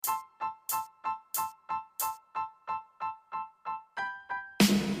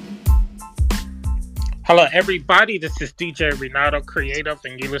Hello, everybody. This is DJ Renato Creative,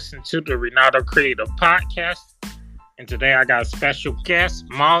 and you listen to the Renato Creative Podcast. And today I got a special guest,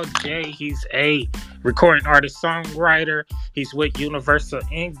 Mal J. He's a recording artist, songwriter. He's with Universal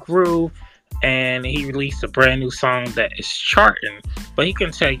and Groove, and he released a brand new song that is charting. But he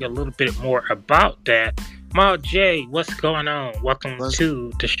can tell you a little bit more about that. Mal J, what's going on? Welcome What's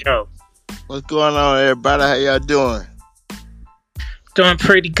to the show. what's going on, everybody? How y'all doing? Doing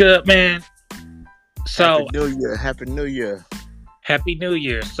pretty good, man. Happy So, New Year! Happy New Year! Happy New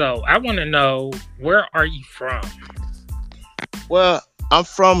Year. So, I want to know, where are you from? Well, I'm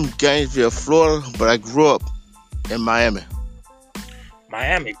from Gainesville, Florida, but I grew up in Miami.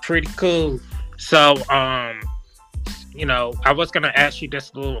 Miami, pretty cool. So, I was gonna ask you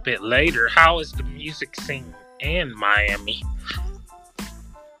this a little bit later. How is the music scene in Miami?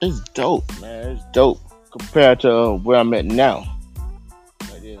 It's dope, man. It's dope compared to where I'm at now.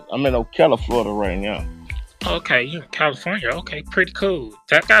 I'm in Ocala, Florida, right now. Okay, you in California. Okay, pretty cool.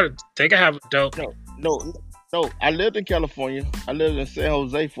 They gotta have a dope. No, no, no. I lived in California. I lived in San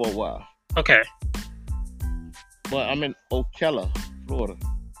Jose for a while, Okay, but I'm in Ocala, Florida.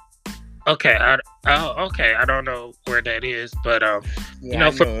 okay. Okay. I don't know where that is, but Yeah,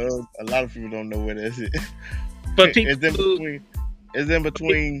 I for know. A lot of people don't know where that is. but people It's in who between. It's in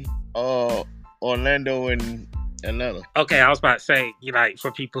between Orlando and Atlanta. okay, I was about to say, like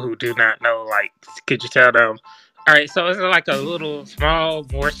for people who do not know, like, could you tell them? All right, so it's like a little small,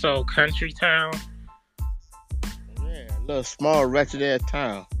 more so country town. Yeah, a little small ratchet ass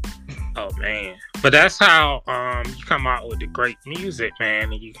town. Oh man, but that's how you come out with the great music,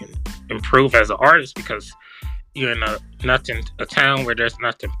 man, and you can improve as an artist because you're in a town where there's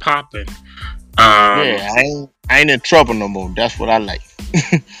nothing popping. Um, Yeah, I ain't in trouble no more. That's what I like.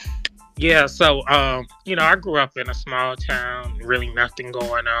 yeah, so I grew up in a small town, really nothing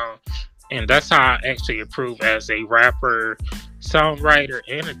going on, and that's how I actually improve as a rapper, songwriter,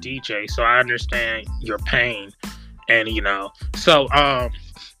 and a DJ. So I understand your pain, and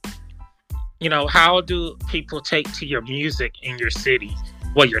how do people take to your music in your city,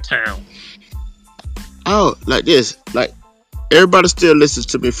 well, your town? Oh, like this. Like everybody still listens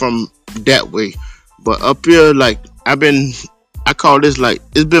to me from that way. But up here, like I call this like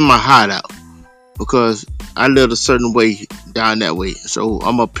it's been my hideout because I lived a certain way down that way. So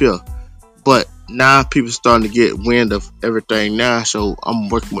I'm up here. But now people starting to get wind of everything now. So I'm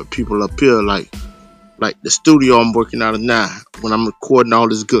working with people up here like the studio I'm working out of now when I'm recording all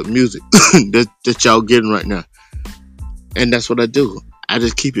this good music that y'all getting right now. And that's what I do. I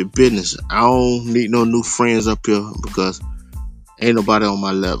just keep it business. I don't need no new friends up here because ain't nobody on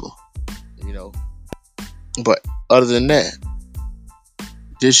my level, you know. But other than that,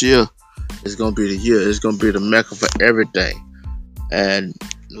 this year is gonna be the year. It's gonna be the mecca for everything. And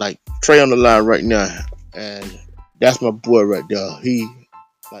like Trey on the line right now, and that's my boy right there. He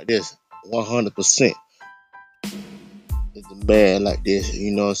like this, 100% is the man like this.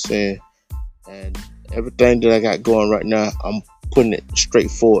 You know what I'm saying? And everything that I got going right now, I'm putting it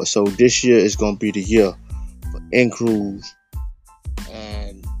straight forward. So this year is gonna be the year for Incruise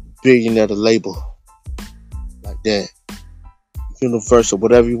and Billionaire the label like that. Universal,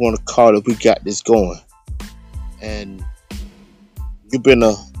 whatever you want to call it, we got this going. And you've been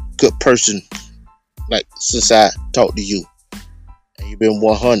a good person like since I talked to you. And you've been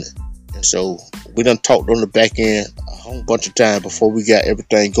 100. And so we done talked on the back end a whole bunch of times before we got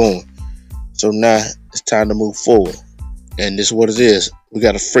everything going. So now it's time to move forward. And this is what it is. We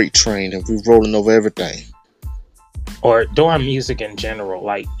got a freight train and we rolling over everything. Or doing music in general,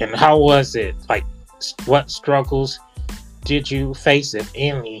 like, and how was it? Like, what struggles did you face, if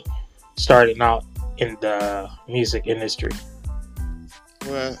any, starting out in the music industry?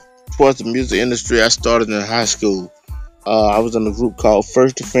 Well, towards the music industry, I started in high school. I was in a group called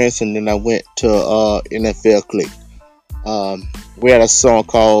First Defense, and then I went to NFL Click. We had a song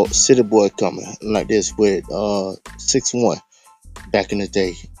called City Boy coming like this with 6-1 back in the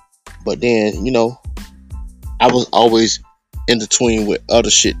day. But then, I was always in between with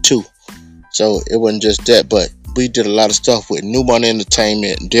other shit too. So it wasn't just that, but we did a lot of stuff with New Money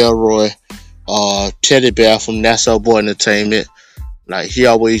Entertainment, Delroy, Teddy Bear from Nassau Boy Entertainment. Like he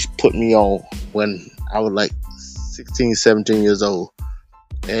always put me on when I was like 16, 17 years old.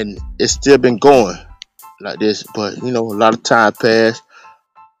 And it's still been going like this. But a lot of time passed,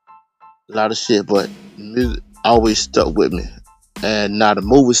 a lot of shit, but music always stuck with me. And now the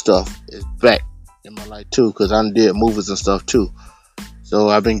movie stuff is back in my life too, because I did movies and stuff too. So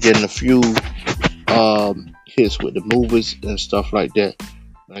I've been getting a few hits with the movies and stuff like that.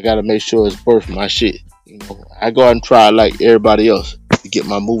 I gotta make sure it's worth my shit. I go out and try like everybody else to get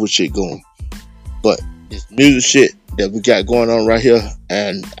my movie shit going. But this music shit that we got going on right here,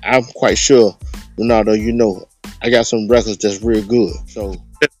 and I'm quite sure, Ronaldo, I got some records that's real good. So,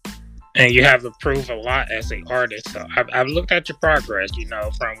 and you have improved a lot as an artist. So I've looked at your progress. From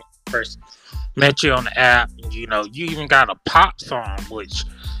when I first met you on the app. You even got a pop song, which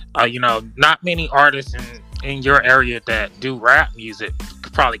not many artists in your area that do rap music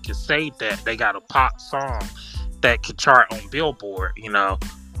probably could say that they got a pop song that could chart on Billboard.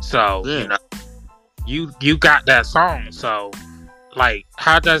 So yeah. you got that song. So, like,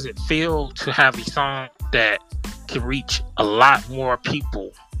 how does it feel to have a song that can reach a lot more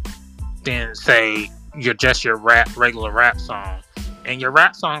people than, say, your regular rap song? And your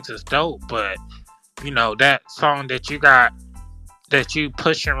rap songs is dope, but that song that you got, that you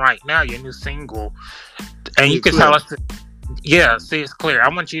pushing right now, your new single, and you can tell us. Yeah, see, it's clear. I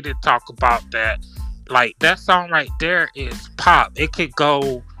want you to talk about that. Like, that song right there is pop. It could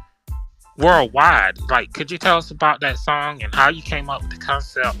go worldwide. Like, could you tell us about that song and how you came up with the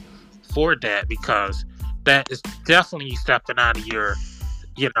concept for that? Because that is definitely you stepping out of your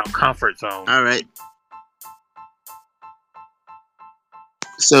comfort zone. All right.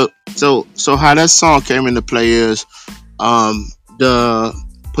 So how that song came into play is the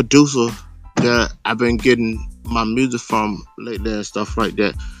producer that I've been getting my music from lately and stuff like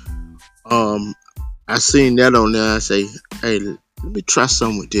that. I seen that on there. I say, hey, let me try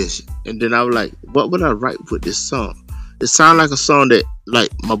something with this. And then I was like, what would I write with this song? It sounded like a song that, like,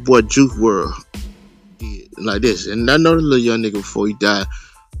 my boy Juice WRLD did, like this. And I know the little young nigga before he died,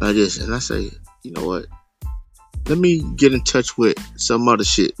 like this. And I say, you know what? Let me get in touch with some other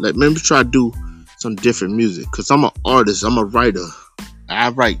shit. Like, let me try to do some different music. Because I'm an artist. I'm a writer. I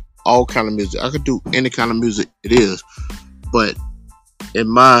write all kind of music. I could do any kind of music it is. But in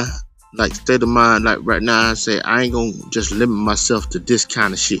my state of mind, like right now, I say I ain't gonna just limit myself to this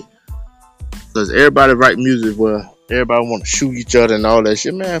kind of shit. Because everybody write music where everybody want to shoot each other and all that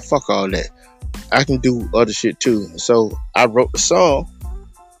shit. Man, fuck all that. I can do other shit too. So I wrote the song.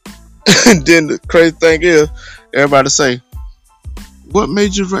 And then the crazy thing is, everybody say, what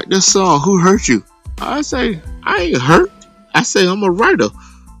made you write this song? Who hurt you? I say, I ain't hurt. I say, I'm a writer.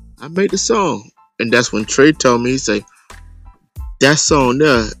 I made the song. And that's when Trey told me, he say, that song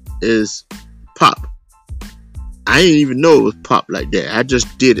there is pop. I didn't even know it was pop like that. I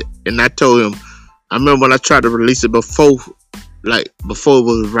just did it. And I told him, I remember when I tried to release it before it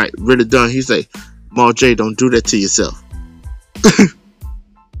was really done, he say, Mal J, don't do that to yourself.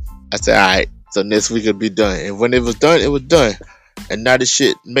 I said, alright, so next week it'll be done. And when it was done, it was done. And now this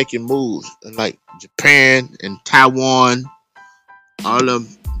shit making moves. And like Japan and Taiwan, all of them,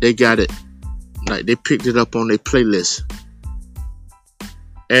 they got it. Like, they picked it up on their playlist.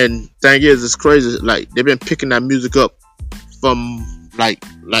 And thing is, it's crazy. Like, they've been picking that music up from like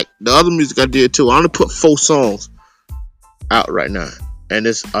the other music I did too. I only put 4 songs out right now, and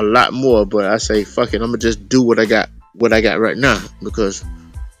it's a lot more. But I say, fuck it, I'm gonna just do what I got right now, because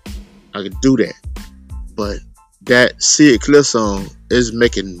I can do that. But that See It Clear song is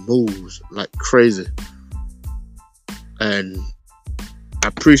making moves like crazy, and I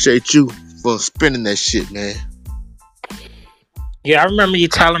appreciate you for spinning that shit, man. Yeah, I remember you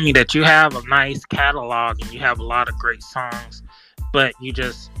telling me that you have a nice catalog and you have a lot of great songs, but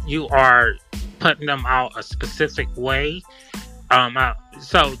you are putting them out a specific way.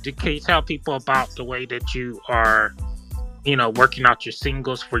 So can you tell people about the way that you are, working out your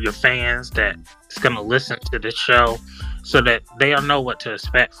singles for your fans that's going to listen to the show, so that they'll know what to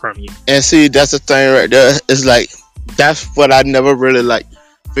expect from you? And see, that's the thing right there. It's like, that's what I never really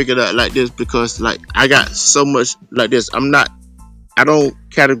figured out like this, because like I got so much like this. I don't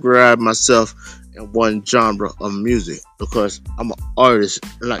categorize myself in one genre of music, because I'm an artist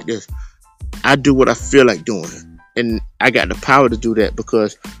like this. I do what I feel like doing, and I got the power to do that,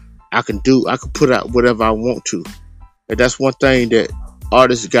 because I can put out whatever I want to. And that's one thing that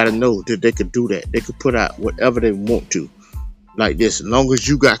artists got to know, that they could do that. They could put out whatever they want to, like this, as long as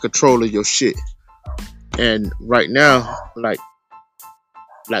you got control of your shit. And right now, like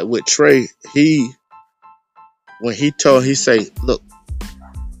with Trey, when he say, look,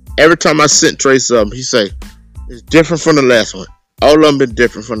 every time I sent Trey something, he say, it's different from the last one. All of them been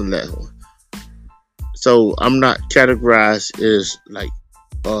different from the last one. So I'm not categorized as like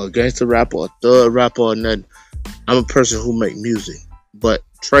a gangster rapper or thug rapper or nothing. I'm a person who make music. But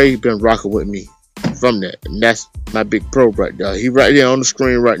Trey been rocking with me from that. And that's my big pro right there. He right there on the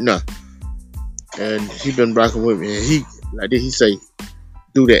screen right now. And he been rocking with me. And he say,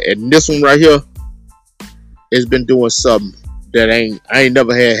 do that. And this one right here, it's been doing something that I ain't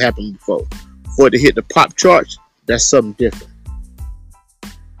never had happen before. For it to hit the pop charts, that's something different.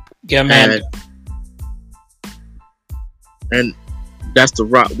 Yeah, man. and that's the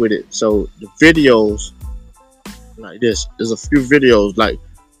rock with it. So the videos like this, there's a few videos like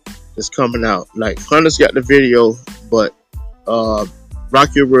that's coming out. Like Hunter's got the video, but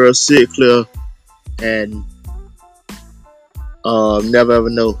Rock Your World, See It Clear, and Never Ever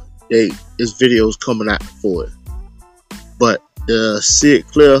Know, there's videos coming out for it. But the See It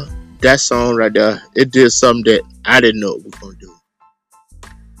Clear, that song right there, it did something that I didn't know it was gonna do,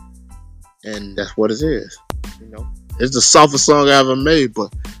 and that's what it is. You know, it's the softest song I ever made,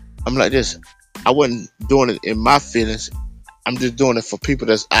 but I'm like this. I wasn't doing it in my feelings. I'm just doing it for people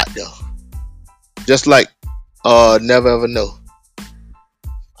that's out there. Just like Never Ever Know.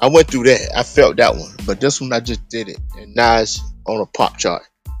 I went through that. I felt that one. But this one I just did it. And now it's on a pop chart.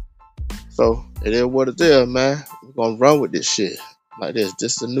 So it is what it is, man. We're gonna run with this shit. Like this.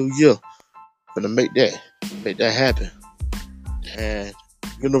 This is a new year. Gonna make that happen. And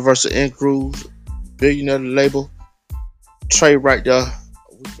Universal Ink Grooves, Billionaire label, Trey right there.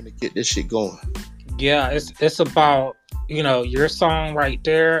 We're gonna get this shit going. Yeah, it's about, your song right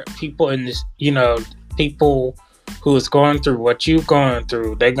there. People in this, people who is going through what you've gone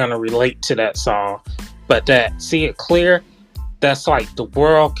through, they're gonna relate to that song. But that See It Clear, that's like the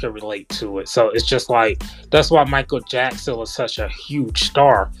world can relate to it. So it's just like, that's why Michael Jackson was such a huge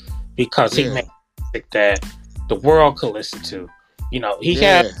star, because he made music that the world could listen to. He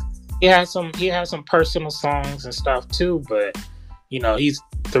had some personal songs and stuff too, but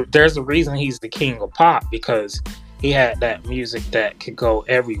there's a reason he's the king of pop, because he had that music that could go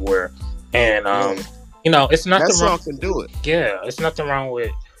everywhere. And it's nothing that song wrong. Can do it. Yeah, it's nothing wrong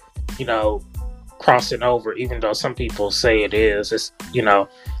with crossing over, even though some people say it is. It's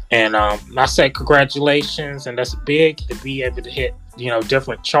and I say congratulations, and that's big to be able to hit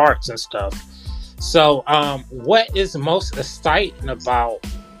different charts and stuff. So what is most exciting about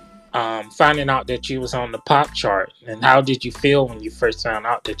finding out that you was on the pop chart, and how did you feel when you first found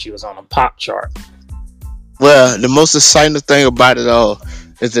out that you was on a pop chart? Well, the most exciting thing about it all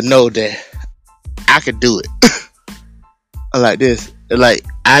is to know that I could do it. Like this. Like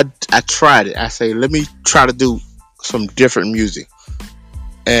I tried it. I say, let me try to do some different music.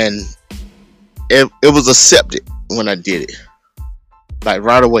 And it was accepted when I did it. Like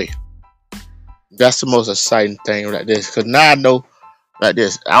right away. That's the most exciting thing like this. Cause now I know like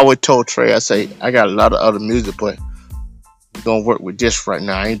this. I always told Trey, I say, I got a lot of other music, but we're gonna work with this right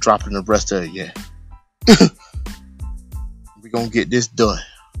now. I ain't dropping the rest of it yet. We're gonna get this done.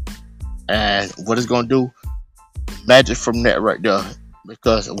 And what it's gonna do, magic from that right there.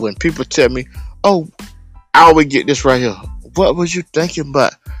 Because when people tell me, oh, I always get this right here. What was you thinking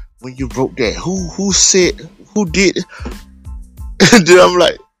about when you wrote that? Who said, who did it? And then I'm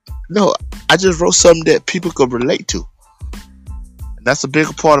like, no, I just wrote something that people could relate to. And that's a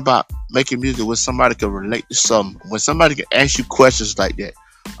bigger part about making music, when somebody can relate to something. When somebody can ask you questions like that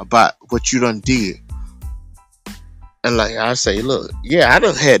about what you done did. And like I say, look, yeah, I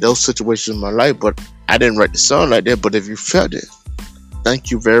done had those situations in my life, but I didn't write the song like that. But if you felt it,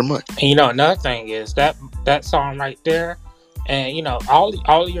 thank you very much. And another thing is that song right there, and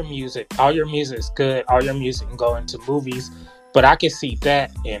all your music is good. All your music can go into movies, but I can see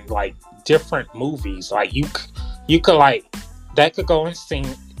that in like different movies. Like you could like that could go in sync,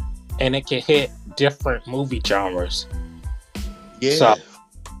 and it could hit different movie genres. Yeah. So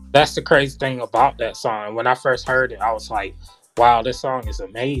that's the crazy thing about that song. When I first heard it, I was like, wow, this song is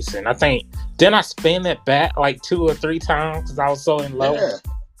amazing. I think, then I spin it back like 2 or 3 times because I was so in love with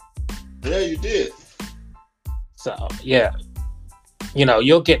it. Yeah, you did. So, yeah.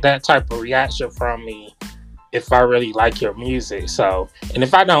 You'll get that type of reaction from me if I really like your music. So, and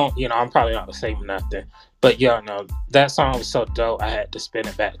if I don't, I'm probably not saying nothing. But, that song was so dope, I had to spin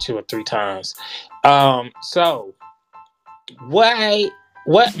it back 2 or 3 times. So,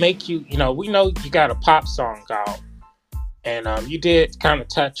 what make you, we know you got a pop song out, and you did kind of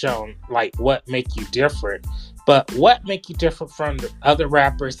touch on like what make you different, but what make you different from the other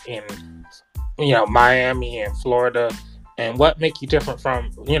rappers in Miami and Florida, and what make you different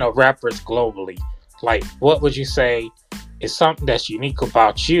from rappers globally? Like, what would you say is something that's unique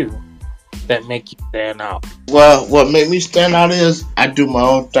about you that make you stand out? Well, what made me stand out is I do my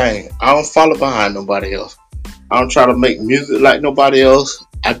own thing. I don't follow behind nobody else. I don't try to make music like nobody else.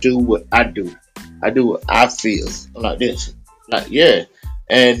 I do what I do. I do what I feel. Like this. Like, yeah.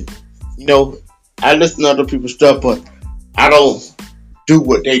 And, I listen to other people's stuff, but I don't do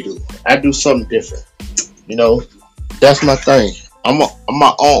what they do. I do something different. That's my thing. I'm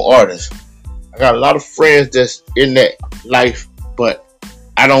my own artist. I got a lot of friends that's in that life, but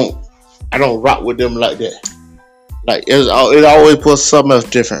I don't rock with them like that. Like, it always puts something else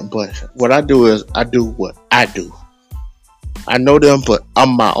different. But what I do is I do what I do. I know them, but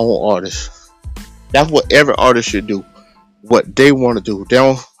I'm my own artist. That's what every artist should do. What they want to do. They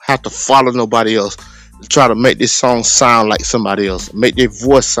don't have to follow nobody else to try to make this song sound like somebody else, make their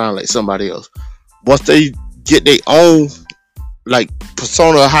voice sound like somebody else. Once they get their own like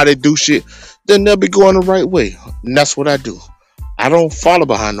persona of how they do shit, then they'll be going the right way. And that's what I do. I don't follow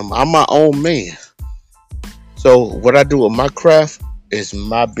behind them. I'm my own man. So what I do with my craft is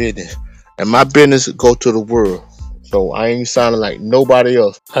my business, and my business go to the world. So I ain't sounding like nobody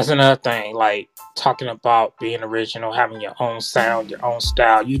else. That's another thing. Like talking about being original, having your own sound, your own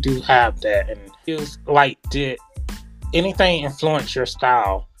style. You do have that, and it was like, did anything influence your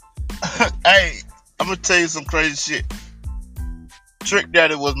style? Hey, I'm gonna tell you some crazy shit. Trick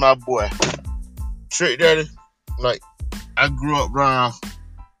Daddy was my boy. Trick Daddy, like I grew up around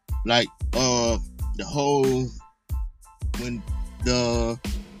like the whole when the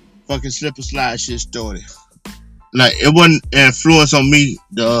fucking slip and slide shit started. Like it wasn't an influence on me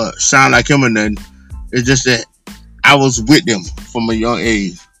to sound like him or nothing. It's just that I was with them from a young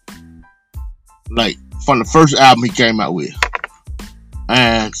age. Like from the first album he came out with.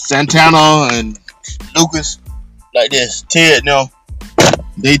 And Santana and Lucas, like this, Ted,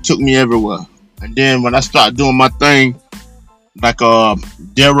 they took me everywhere. And then when I started doing my thing, like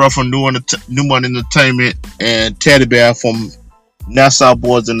Dara from New One Entertainment and Teddy Bear from Nassau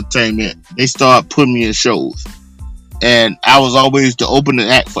Boys Entertainment, they started putting me in shows. And I was always the opening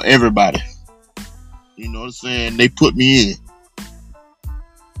act for everybody. You know what I'm saying? They put me in.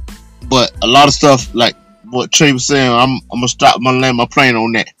 But a lot of stuff, like what Trey was saying, I'm gonna stop my land my plane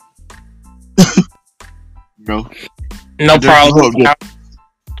on that. You know? No problem.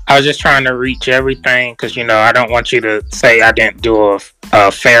 I was just trying to reach everything because, I don't want you to say I didn't do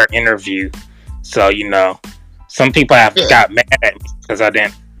a fair interview. So, some people have got mad at me because I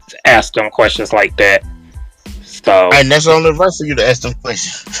didn't ask them questions like that. So, and that's only right for you to ask them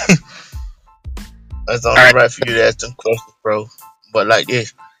questions. That's only right for you to ask them questions, bro. But like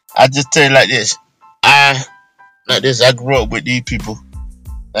this, I just tell you like this. I grew up with these people,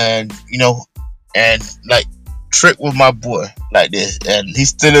 and and like Trick was my boy, like this, and he's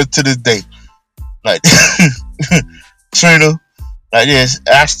still up to this day, like Trina, like this.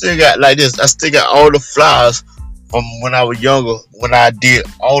 I still got like this. I still got all the flowers from when I was younger, when I did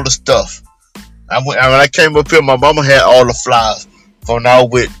all the stuff. When I came up here, my mama had all the flowers from now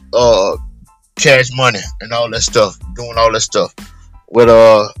with Cash Money and all that stuff, doing all that stuff with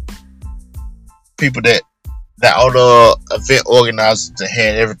people that all the event organizers that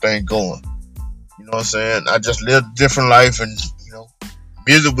had everything going. You know what I'm saying? I just lived a different life, and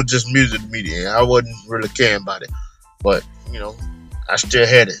music was just music to me, and I wasn't really caring about it. But I still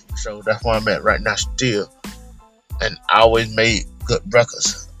had it, so that's where I'm at right now still. And I always made good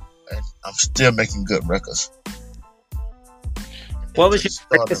records, and I'm still making good records. What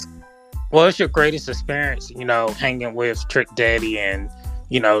was your greatest experience? Hanging with Trick Daddy and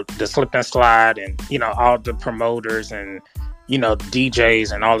the Slip and Slide and all the promoters and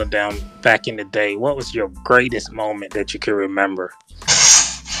DJs and all of them back in the day. What was your greatest moment that you can remember?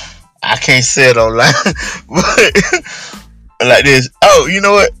 I can't say it online, but like this. Oh, you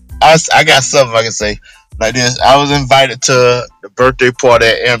know what? I got something I can say. Like this, I was invited to the birthday party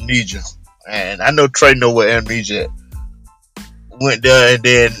at Amnesia, and I know Trey know what Amnesia is. Went there, and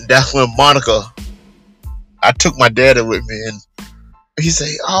then that's when Monica. I took my daddy with me, and he said,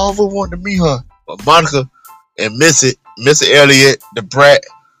 "I always wanted to meet her." But Monica and Missy Elliott, the Brat.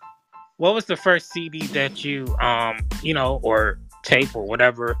 What was the first CD that you, or tape or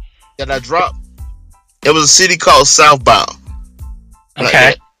whatever that I dropped? It was a CD called Southbound. Okay.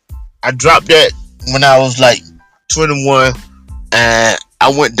 Like I dropped that when I was like 21, and I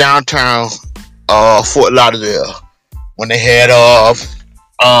went downtown, Fort Lauderdale, when they had it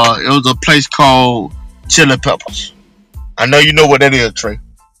was a place called Chili Peppers. I know you know what that is, Trey.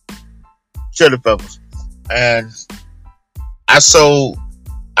 Chili Peppers. And I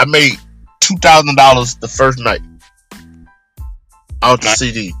made $2,000 the first night out the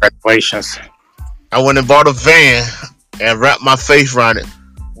CD. Congratulations. I went and bought a van and wrapped my face around it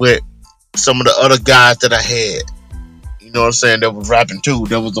with some of the other guys that I had. You know what I'm saying? That was rapping too.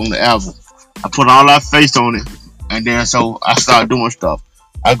 That was on the album. I put all our face on it. And then so I started doing stuff.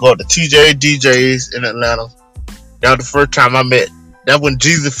 I go to TJ DJs in Atlanta. That was the first time I met. That's when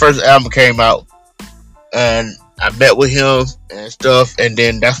Jesus' first album came out. And I met with him and stuff. And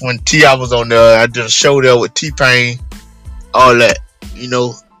then that's when T.I. was on there. I did a show there with T-Pain. All that.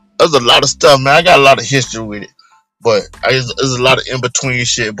 There's a lot of stuff, man. I got a lot of history with it. But there's a lot of in-between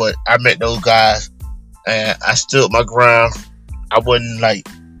shit. But I met those guys. And I stood my ground. I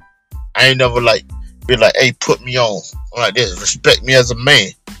ain't never be like, hey, put me on like this, respect me as a man.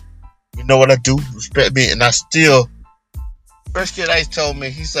 You know what I do? Respect me, and I still. Fresh Kid Ice told me,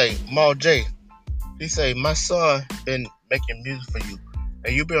 he say, Mal J, he say, my son been making music for you,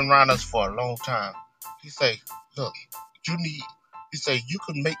 and you've been around us for a long time. He say, look, you need. He say you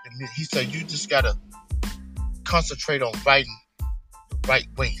can make the music. He say you just gotta concentrate on writing the right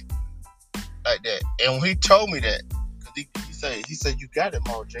way, like that. And when he told me that, cause he said you got it,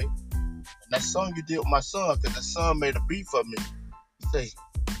 Mal J. And that song you did with my son, cause the son made a beat for me. He say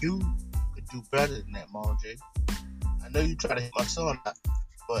you could do better than that, Mal J. I know you try to hit my son out,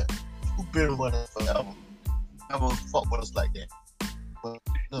 but you've been with us forever. Never fuck with us like that. But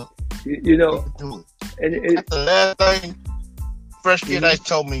look, you know, do it. and That's the last thing Fresh Kid Ice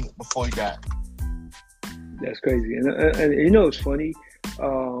told me before he died. that's crazy. And you know, it's funny.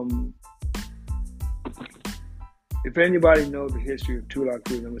 If anybody knows the history of Two Live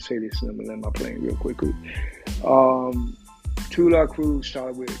Crew, I'm gonna say this and I'm gonna land my plane real quickly. Two Live Crew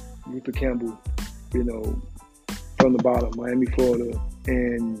started with Luther Campbell, you know, from the bottom, Miami, Florida,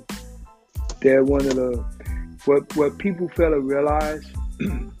 and they're one of the what people fail to realize.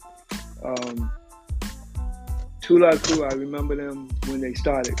 Two Live Crew, I remember them when they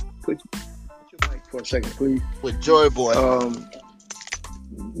started. Put your mic for a second, please. With Joy Boy.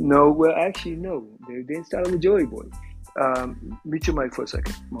 No, well, actually, no. They didn't start with Joy Boy. Mute your mic for a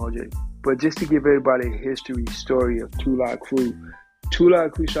second, Marj. But just to give everybody a history story of Two Live Crew. Two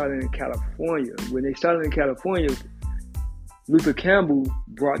Live Crew started in California. When they started in California, Luther Campbell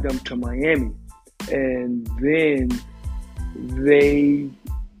brought them to Miami. And then they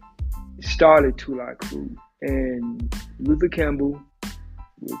started Two Live Crew. And Luther Campbell,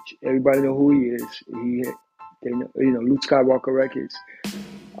 which everybody know who he is, they know, you know, Luke Skywalker Records.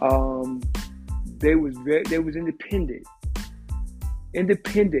 They was independent.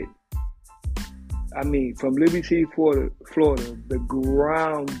 Independent. I mean, from Liberty City, Florida, the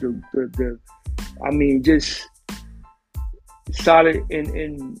ground, just started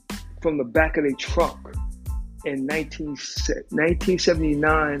in from the back of their trunk in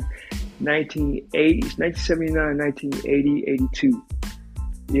 1979, 1980s, 1979, 1980, 82.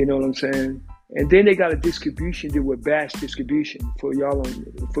 You know what I'm saying? And then they got a distribution deal with Bash Distribution. For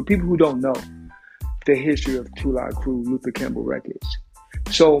people who don't know the history of Two Live Crew, Luther Campbell Records.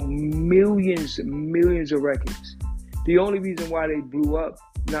 So millions of records. The only reason why they blew up,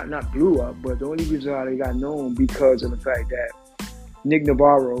 not blew up, but the only reason why they got known because of the fact that Nick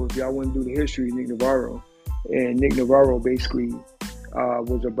Navarro, if y'all want to do the history of Nick Navarro basically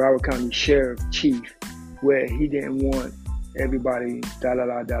was a Broward County Sheriff Chief, where he didn't want everybody,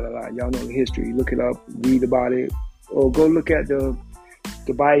 Y'all know the history. Look it up, read about it, or go look at the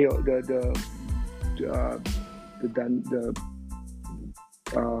bio, the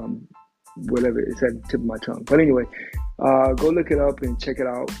whatever, it's at the tip of my tongue. But anyway, go look it up and check it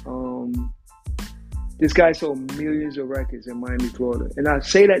out. This guy sold millions of records in Miami, Florida. And I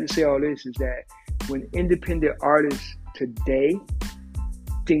say that to say all this is that when independent artists today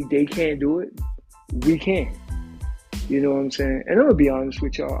think they can't do it, we can. You know what I'm saying? And I'm gonna be honest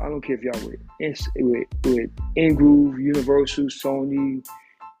with y'all. I don't care if y'all with Ingroove, Universal, Sony,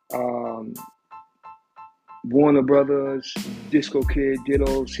 Warner Brothers, Disco Kid,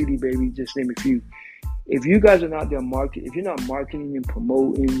 Ditto, CD Baby, just name a few. If you guys are not there if you're not marketing and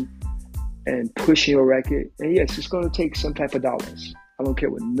promoting and pushing your record, and yes, it's gonna take some type of dollars. I don't care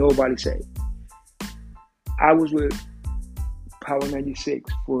what nobody say. I was with Power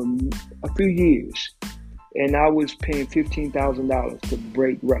 96 for a few years. And I was paying $15,000 to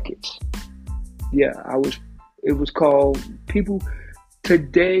break records. Yeah, it was called,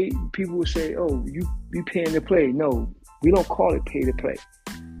 today, people will say, oh, you paying to play. No, we don't call it pay to play.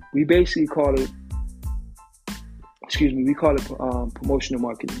 We basically call it, promotional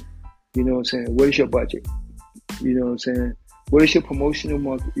marketing. You know what I'm saying? What is your budget? You know what I'm saying? What is your promotional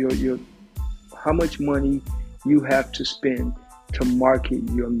market, how much money you have to spend to market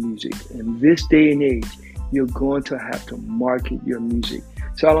your music? In this day and age, you're going to have to market your music.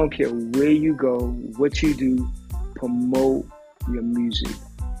 So I don't care where you go, what you do, promote your music.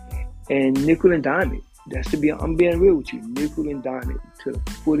 And nickel and dime it. I'm being real with you. Nickel and dime it to the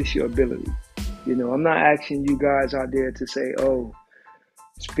fullest of your ability. You know, I'm not asking you guys out there to say, oh,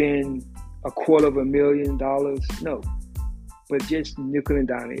 spend $250,000. No, but just nickel and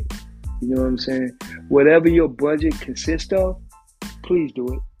dime it. You know what I'm saying? Whatever your budget consists of, please do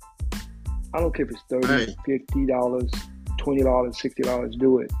it. I don't care if it's $30, $50, $20, $60,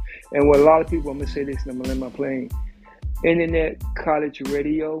 do it. And with a lot of people, I'm going to say this and I'm going to land my plane. Internet college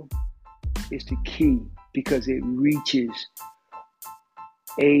radio is the key because it reaches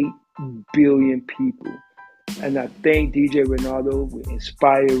 8 billion people. And I thank DJ Ronaldo with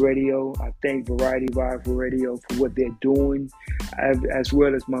Inspire Radio. I thank Variety Rival Radio for what they're doing, as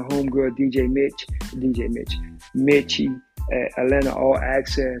well as my homegirl Mitchie at Atlanta All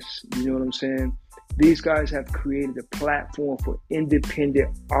Access. You know what I'm saying? These guys have created a platform for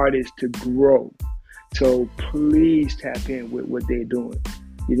independent artists to grow. So please tap in with what they're doing.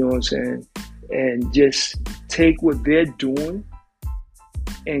 You know what I'm saying? And just take what they're doing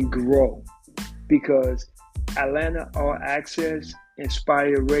and grow, because Atlanta All Access,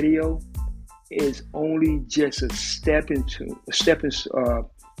 Inspire Radio is only just a stepping to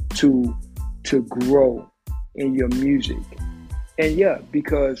grow in your music. And yeah,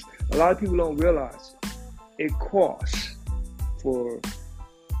 because a lot of people don't realize it costs for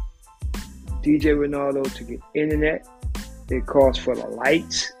DJ Ronaldo to get internet. It costs for the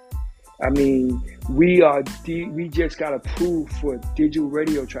lights. I mean, we just got approved for digital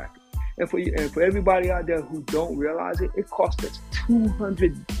radio tracking. And for everybody out there who don't realize it, it cost us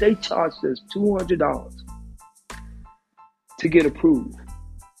 $200. They charged us $200 to get approved.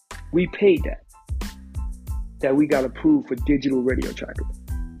 We paid that we got approved for digital radio tracking.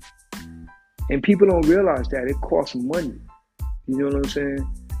 And people don't realize that it costs money. You know what I'm saying?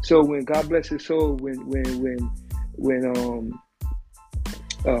 So when God bless his soul, when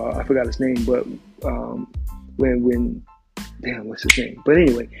I forgot his name, but when damn, what's his name? But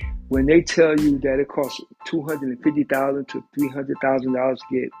anyway, when they tell you that it costs $250,000 to $300,000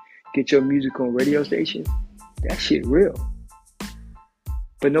 to get your music on radio station, that shit real.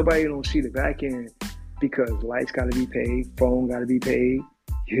 But nobody don't see the back end, because lights got to be paid, phone got to be paid.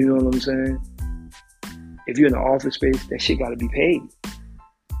 You know what I'm saying? If you're in the office space, that shit got to be paid.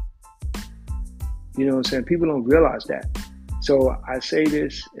 You know what I'm saying? People don't realize that. So I say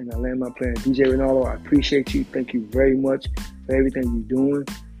this, and I land my plane. DJ Ronaldo, I appreciate you. Thank you very much for everything you're doing.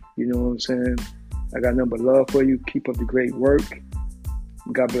 You know what I'm saying? I got nothing but love for you. Keep up the great work.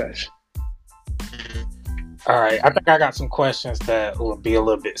 God bless. All right, I think I got some questions that will be a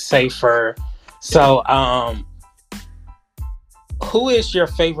little bit safer. So, who is your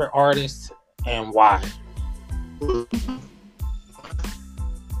favorite artist and why?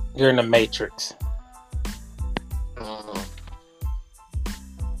 You're in the Matrix.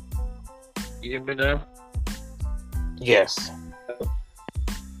 You hear me now? Yes.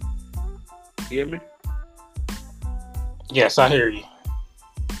 You hear me? Yes, I hear you.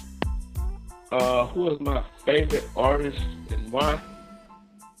 Who is my favorite artist and why?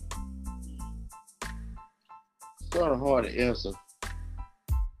 It's kind of hard to answer.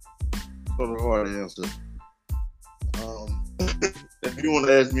 If you want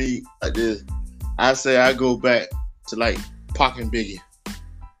to ask me like this, I say I go back to like Pac and Biggie.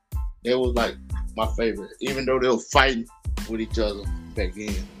 They was like my favorite, even though they were fighting with each other back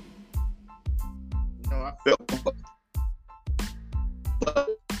then. You know, I felt, but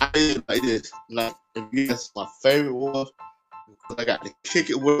I did like this. Like, if you ask my favorite was, because I got to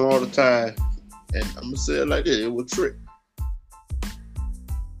kick it with her all the time, and I'm gonna say it like this: it was Trick.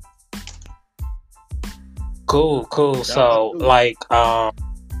 Cool. So, like,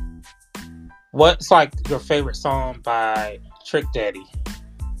 what's like your favorite song by Trick Daddy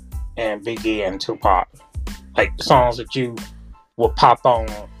and Biggie and Tupac? Like songs that you will pop on,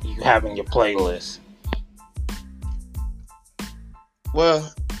 you have in your playlist. Well,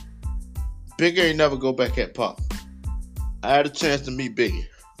 Biggie ain't never go back at Pac. I had a chance to meet Biggie.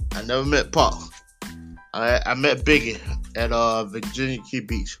 I never met Pac. I met Biggie at Virginia Key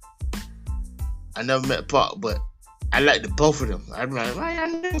Beach. I never met Pac, but I liked the both of them. I'm like, why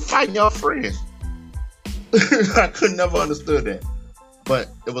y'all never fighting y'all friends? I could never understood that. But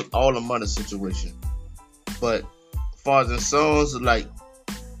it was all a money situation. But as far as the songs, like,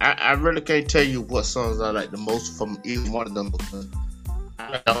 I really can't tell you what songs I like the most from either one of them, because I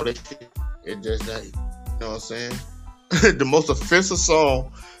like all that shit. It just like, you know what I'm saying? The most offensive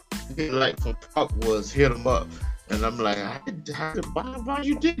song like from Pac was "Hit 'Em Up," and I'm like, why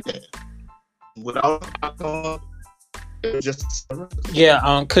you did that? Without Pac on, it was just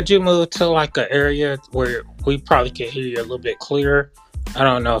yeah. Could you move to like an area where we probably can hear you a little bit clearer? I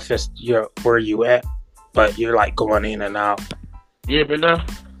don't know if it's where you at, but you're like going in and out. Yeah, but now.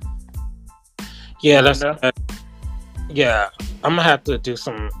 Yeah, that's yeah. I'm gonna have to do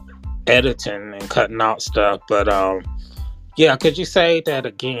some editing and cutting out stuff, but yeah. Could you say that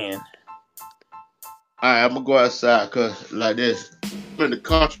again? Alright, I'm gonna go outside, cause like this, I'm in the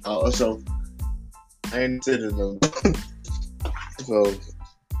country or so. I ain't sitting them. So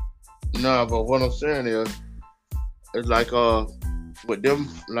nah, but what I'm saying is, it's like with them,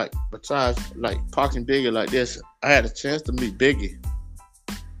 like besides like Pac and Biggie like this, I had a chance to meet Biggie.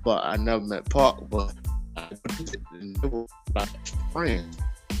 but I never met Park. But I and they were like friends,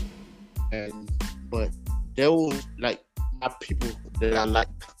 and but they were like my people that I like.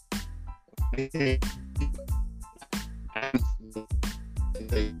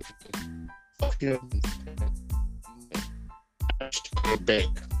 They fuck him. I just go back.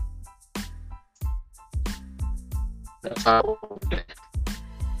 That's how.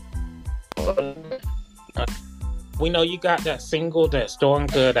 We know you got that single that's doing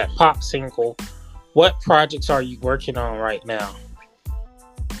good, that pop single. What projects are you working on right now?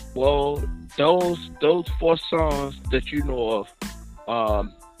 Well, those 4 songs that you know of,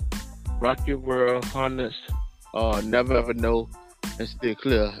 Rock Your World, Harness, Never Ever Know, and Still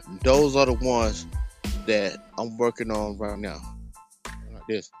Clear. Those are the ones that I'm working on right now. Like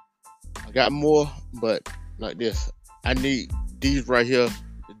this. I got more, but like this. I need these right here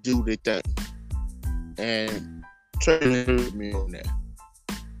to do their thing. And trade me on that.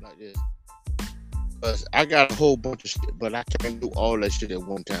 Like this. Because I got a whole bunch of shit, but I can't do all that shit at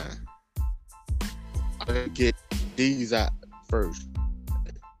one time. I gotta get these out first.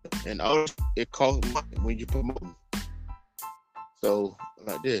 And all it costs money when you promote them. So,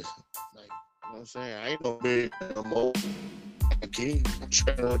 like this. Like, you know what I'm saying? I ain't gonna be no more. I can't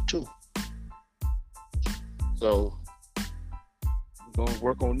train too. So, we're gonna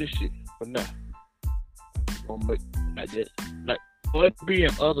work on this shit for now. We're gonna make like that. Like, let's be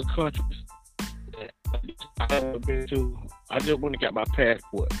in other countries that I haven't been to. I just went and got my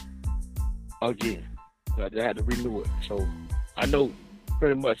passport again. I just had to renew it. So, I know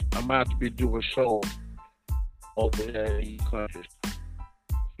pretty much I might have to be doing shows over there in these countries.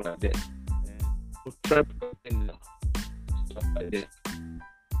 Like that. And stuff like that.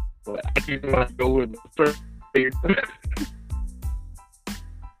 But I didn't want to go with the first thing.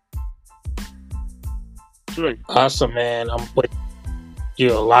 Awesome, man. I'm with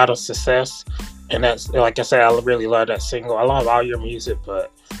you a lot of success. And that's, like I said, I really love that single. I love all your music,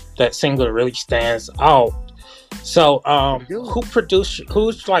 but that single really stands out. So,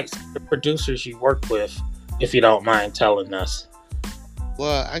 who's like the producers you work with, if you don't mind telling us?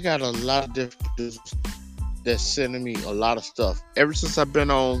 Well, I got a lot of different producers that's sending me a lot of stuff. Ever since I've been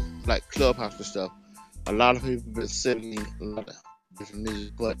on like Clubhouse and stuff, a lot of people been sending me a lot of different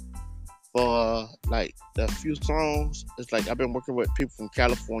music. But for like the few songs, it's like I've been working with people from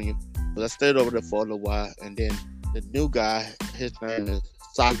California, but I stayed over there for a little while. And then the new guy, his name is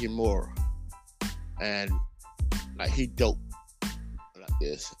Sagi Mora, and like he dope like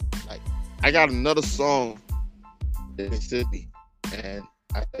this. Like I got another song that they sent me, and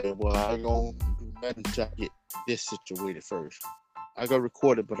I said, well, I ain't gonna do nothing until I get this situated first. I gotta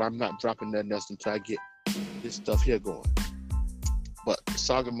record it, but I'm not dropping nothing else until I get this stuff here going. But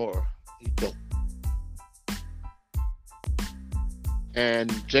Sagamora, he dope.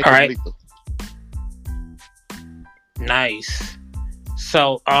 And Jacob Lethal. Nice.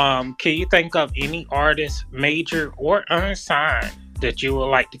 So, can you think of any artist, major or unsigned, that you would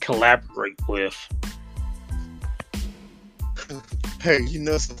like to collaborate with? Hey, you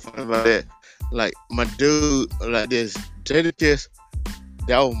know something funny about that? Like my dude, like this, Jadakiss,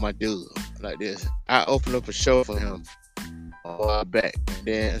 that was my dude. Like this, I opened up a show for him a while back, and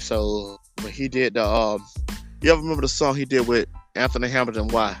then so when he did the you ever remember the song he did with Anthony Hamilton?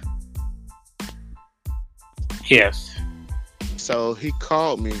 Why? Yes. So he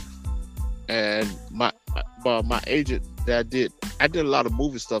called me, and my agent that I did a lot of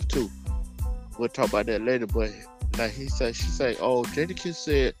movie stuff too. We'll talk about that later, but like she said, oh, Jadakiss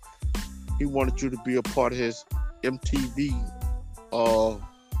said he wanted you to be a part of his MTV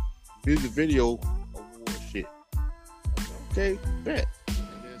music video award shit. Okay, bet. And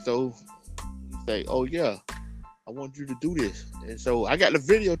then so he say, oh yeah, I want you to do this. And so I got the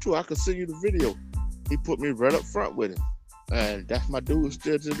video too. I can send you the video. He put me right up front with him, and that's my dude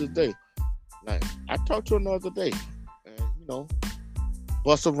still to this day. Like I talked to him the other day, and you know,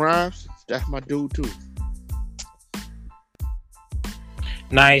 Busta Rhymes, that's my dude too.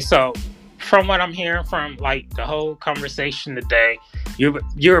 Nice. So, from what I'm hearing from like the whole conversation today,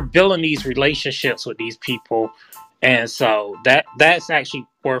 you're building these relationships with these people, and so that's actually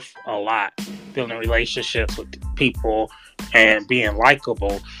worth a lot. Building relationships with people and being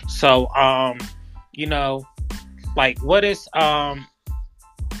likable. So, you know, like what is I'm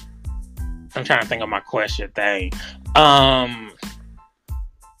trying to think of my question thing.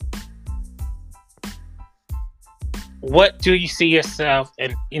 What do you see yourself,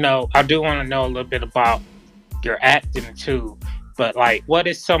 and you know, I do want to know a little bit about your acting too, but like what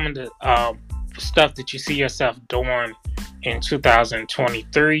is some of the stuff that you see yourself doing in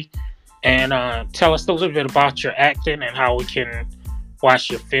 2023, and tell us a little bit about your acting and how we can watch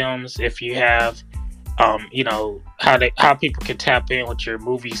your films, if you have, how people can tap in with your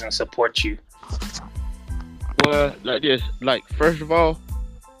movies and support you. Well, like this, like first of all,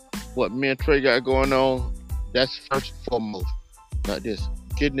 what me and Trey got going on, that's first and foremost. Like this,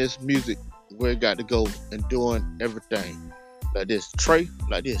 getting this music where it got to go and doing everything. Like this, Trey,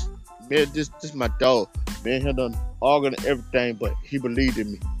 like this. Man, this my dog. Man, he done arguing and everything, but he believed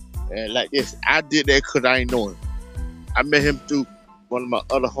in me. And like this, I did that because I ain't know him. I met him through one of my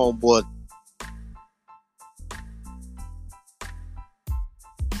other homeboys.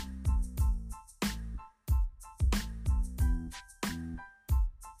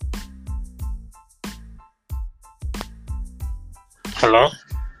 Hello?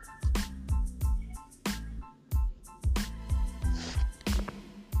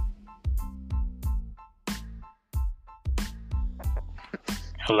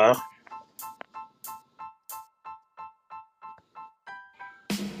 Hello?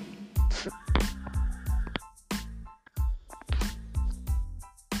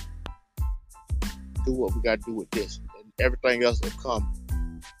 Do what we gotta do with this, and everything else will come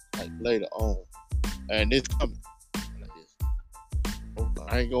like later on, and it's coming. Like this.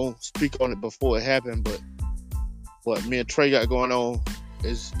 I ain't gonna speak on it before it happened, but what me and Trey got going on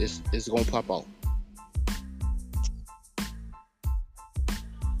is gonna pop off.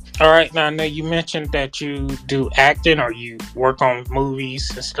 All right, now I know you mentioned that you do acting or you work on movies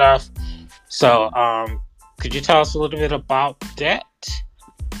and stuff. So, could you tell us a little bit about that?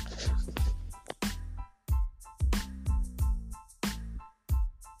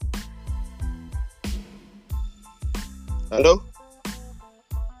 Hello?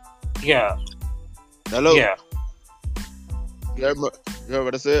 Yeah. Hello? Yeah. You heard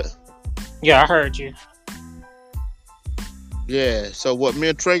what I said? Yeah, I heard you. Yeah, so what me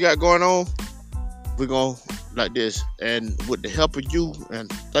and Trey got going on, we're going like this. And with the help of you,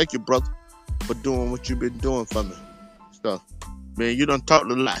 and thank you, brother, for doing what you've been doing for me. So, man, you done talked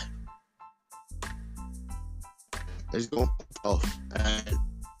a lot. It's going to pop off. And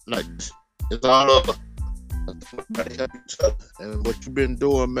like this, it's all over. Everybody help each other. And what you've been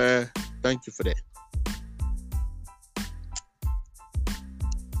doing, man, thank you for that.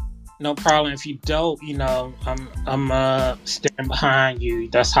 No problem. If you don't, I'm standing behind you.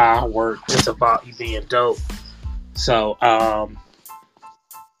 That's how I work. It's about you being dope. So,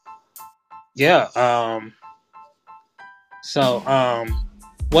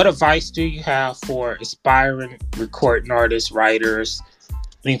 what advice do you have for aspiring recording artists, writers,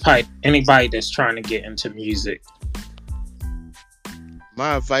 anybody that's trying to get into music?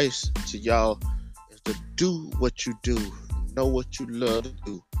 My advice to y'all is to do what you do, know what you love to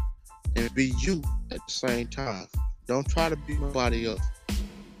do, and be you at the same time. Don't try to be nobody else.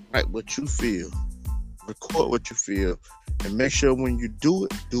 Write what you feel, record what you feel, and make sure when you do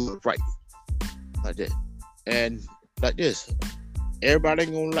it right. Like that. And like this, everybody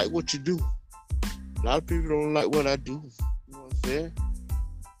ain't gonna like what you do. A lot of people don't like what I do. You know what I'm saying?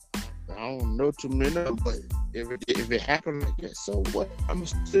 I don't know too many of them, but if it happened like that, so what? I'm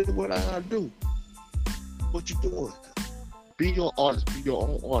gonna still do what I gotta do. What you doing? Be your artist. Be your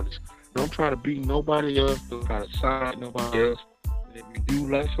own artist. Don't try to be nobody else. Don't try to sound like nobody else. And if you do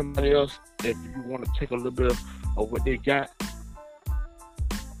like somebody else, if you want to take a little bit of what they got,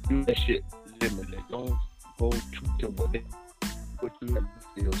 do that shit limited. Don't go too to what you have to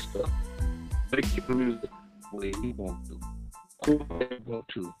feel stuff. Make your music the way you want to. Cool way you want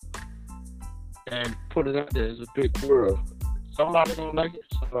to. And put it out there. It's a big world. Somebody don't like it,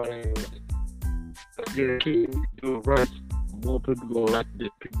 somebody ain't like it. But you do it right. More people gonna like this,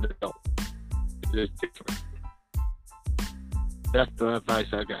 people that don't. It's different. That's the advice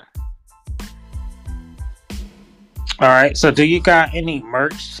I got. All right. So, do you got any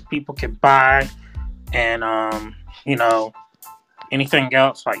merch people can buy, and anything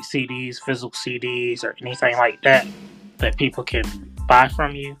else like CDs, physical CDs, or anything like that people can buy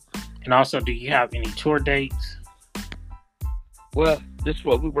from you? And also, do you have any tour dates? Well, this is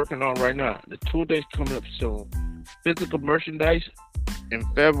what we're working on right now. The tour date's coming up soon. Physical merchandise in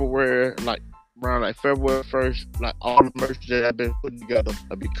February, around February 1st, all the merch that I've been putting together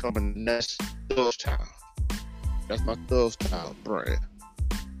will be coming next Thugz Town. That's my Thugz Town brand.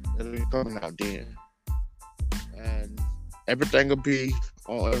 It'll be coming out then. And everything will be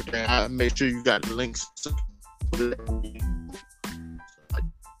on everything. I make sure you got the links.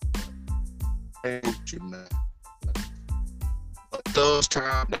 Man. But Thugz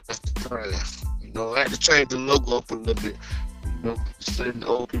Town, that's the brand. I had to change the logo up a little bit. Certain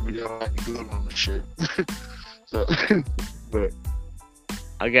old people don't like the good on the shit. So, but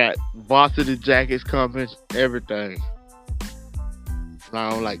I got varsity jackets coming, everything.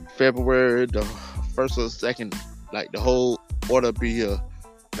 around like February the 1st or 2nd, like the whole order be here.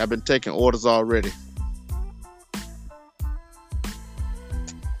 I've been taking orders already.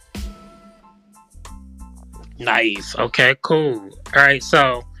 Nice. Okay, cool. All right,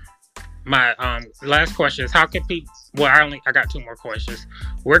 so my last question is how can people I got two more questions.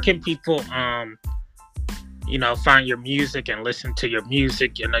 Where can people find your music and listen to your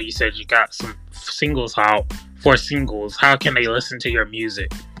music? You know, you said you got some singles out, 4 singles. How can they listen to your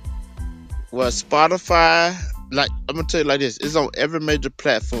music? Well, Spotify, like I'm gonna tell you like this, it's on every major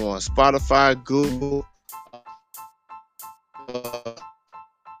platform. Spotify, Google, uh,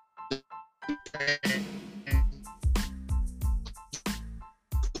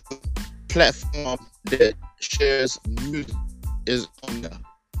 platform that shares music is on there.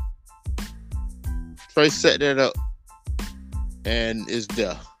 Trey set that up and it's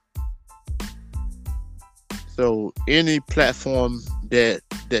there. So any platform that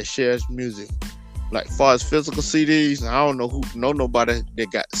shares music, like far as physical CDs, I don't know nobody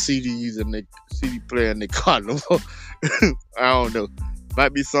that got CDs and they CD player in their car no more. I don't know.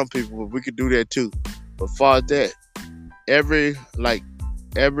 Might be some people, but we could do that too. But far as that, every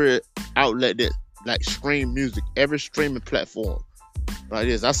outlet that like stream music, every streaming platform like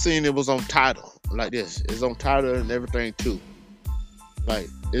this. I seen it was on Tidal like this. It's on Tidal and everything too. Like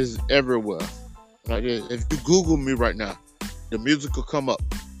it's everywhere. Like this. If you Google me right now, the music will come up.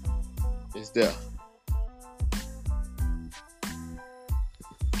 It's there.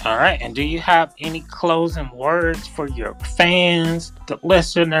 All right, and do you have any closing words for your fans, the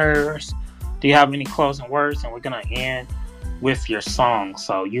listeners? Do you have any closing words? And we're gonna end with your song.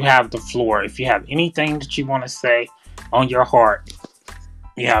 So you have the floor. If you have anything that you want to say on your heart,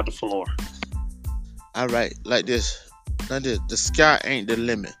 you have the floor. All right, like this. The sky ain't the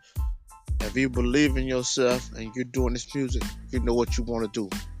limit. If you believe in yourself and you're doing this music, you know what you want to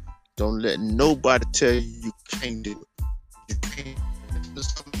do. Don't let nobody tell you can't do it. You can't.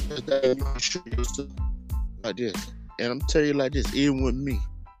 Like this. And I'm telling you like this, even with me,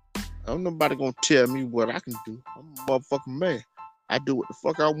 ain't nobody gonna tell me what I can do. I'm a motherfucking man. I do what the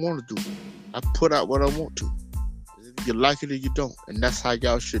fuck I want to do. I put out what I want to. You like it or you don't. And that's how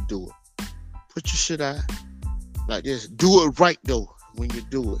y'all should do it. Put your shit out like this. Do it right though when you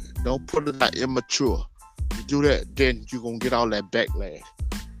do it. Don't put it out immature. You do that, then you're gonna get all that backlash.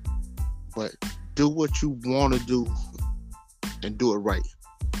 But do what you wanna do and do it right.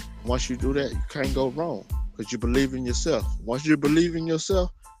 Once you do that, you can't go wrong. Because you believe in yourself. Once you believe in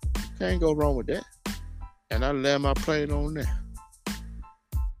yourself, you can't go wrong with that. And I land my plane on that.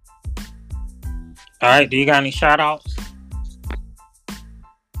 All right, do you got any shout outs?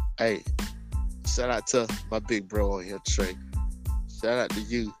 Hey, shout out to my big bro on here, Trey. Shout out to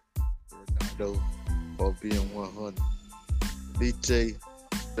you, Ronaldo, for being 100. BJ,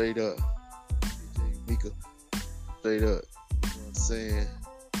 straight up. BJ Mika, straight up. You know what I'm saying?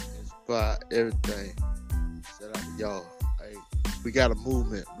 Inspire everything. Shout out to y'all. Hey, we got a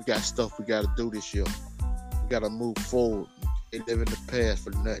movement. We got stuff we got to do this year. We got to move forward. We can't live in the past for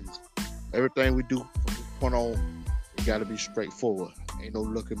nothing. Everything we do from this point on, it got to be straightforward. Ain't no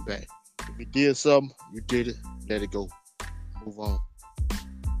looking back. If you did something, you did it. Let it go. Move on.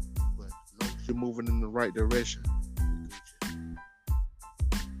 But as long as you're moving in the right direction,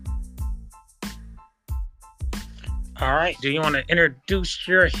 all right. Do you want to introduce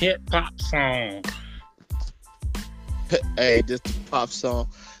your hip hop song? hey, this is a pop song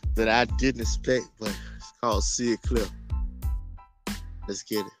that I didn't expect, but it's called See It Clear. Let's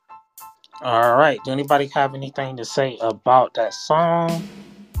get it. All right. Do anybody have anything to say about that song?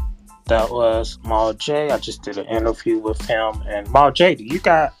 That was Mal J. I just did an interview with him. And Mal J, do you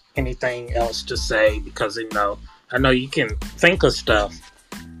got anything else to say? Because, I know you can think of stuff.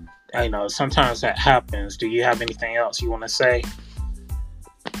 Sometimes that happens. Do you have anything else you want to say?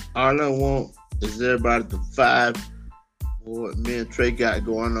 All I want is everybody to vibe with what me and Trey got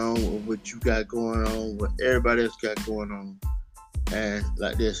going on, or what you got going on, what everybody else got going on. And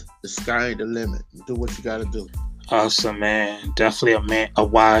like this, the sky ain't the limit. Do what you gotta do. Awesome, man. Definitely a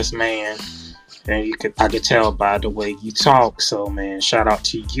wise man. And I could tell by the way you talk. So, man, shout out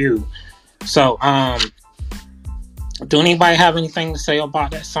to you. So, do anybody have anything to say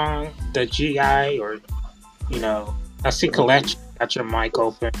about that song, the GI, or I see Colette got your mic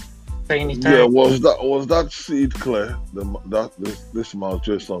open. Say anything? Yeah, was that Seed Clear? This Mal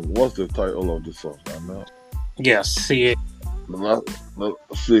J song. What's the title of the song? I know. Yeah, See It.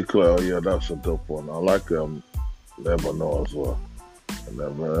 Seed Clear. Yeah, that's a dope one. I like Never Know as well.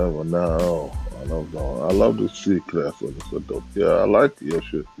 Never Ever Know. I love the Seed Clear. So it's a dope. Yeah, I like your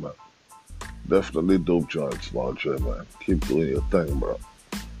shit, man. definitely dope joint, Small J, man. Keep doing your thing, bro.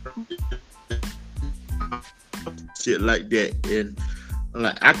 Shit like that, and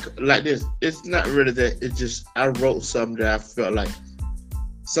like this. It's not really that. It's just I wrote something that I felt like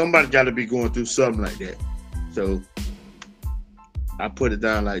somebody got to be going through something like that. So I put it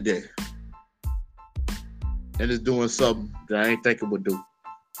down like that, and it's doing something that I ain't think it would do,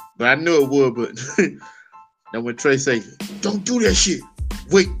 but I knew it would. But then when Trey say, "Don't do that shit,"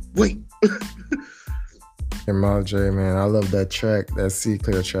 wait. Jamal J, man, I love that track. That C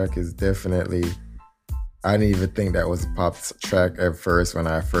Clear track is definitely. I didn't even think that was a pop track at first when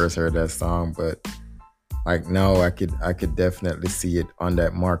I first heard that song, but like now I could definitely see it on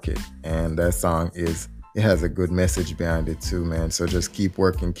that market. And that song it has a good message behind it too, man. So just keep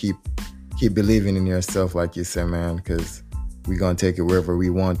working, keep believing in yourself, like you said, man, because we're gonna take it wherever we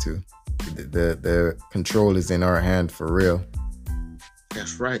want to. The control is in our hand for real.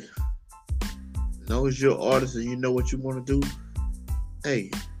 That's right. Know as you're an artist and you know what you want to do. Hey,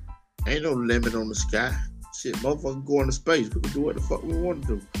 ain't no limit on the sky. Shit, motherfucker go into space. We can do what the fuck we want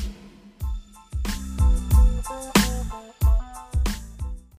to do.